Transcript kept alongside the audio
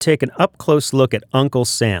take an up-close look at Uncle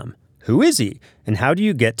Sam. Who is he, and how do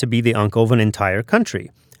you get to be the uncle of an entire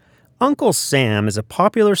country? Uncle Sam is a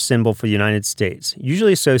popular symbol for the United States,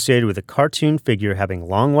 usually associated with a cartoon figure having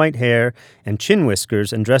long white hair and chin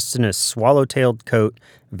whiskers and dressed in a swallow-tailed coat,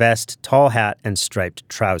 vest, tall hat, and striped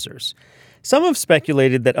trousers. Some have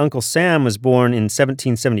speculated that Uncle Sam was born in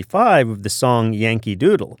 1775 with the song Yankee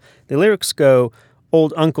Doodle. The lyrics go,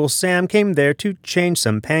 "Old Uncle Sam came there to change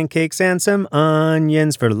some pancakes and some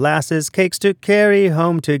onions for lasses' cakes to carry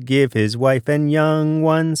home to give his wife and young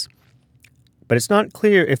ones." But it's not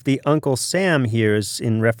clear if the Uncle Sam here is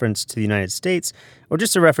in reference to the United States or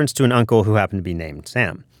just a reference to an uncle who happened to be named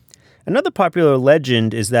Sam. Another popular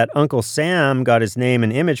legend is that Uncle Sam got his name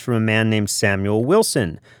and image from a man named Samuel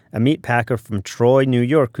Wilson, a meat packer from Troy, New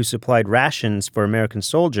York, who supplied rations for American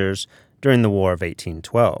soldiers during the War of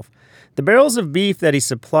 1812. The barrels of beef that he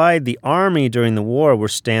supplied the Army during the war were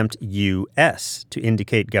stamped U.S. to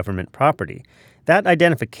indicate government property. That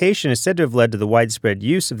identification is said to have led to the widespread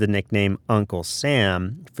use of the nickname Uncle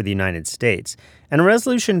Sam for the United States, and a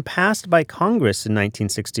resolution passed by Congress in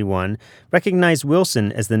 1961 recognized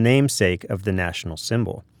Wilson as the namesake of the national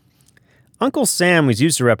symbol. Uncle Sam was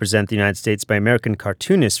used to represent the United States by American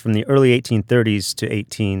cartoonists from the early 1830s to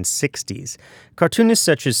 1860s. Cartoonists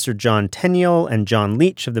such as Sir John Tenniel and John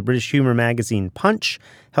Leech of the British humor magazine Punch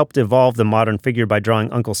helped evolve the modern figure by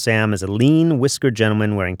drawing Uncle Sam as a lean, whiskered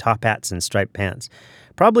gentleman wearing top hats and striped pants.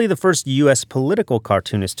 Probably the first U.S. political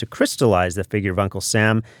cartoonist to crystallize the figure of Uncle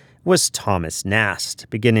Sam was Thomas Nast,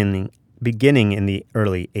 beginning in the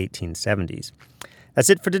early 1870s. That's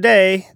it for today.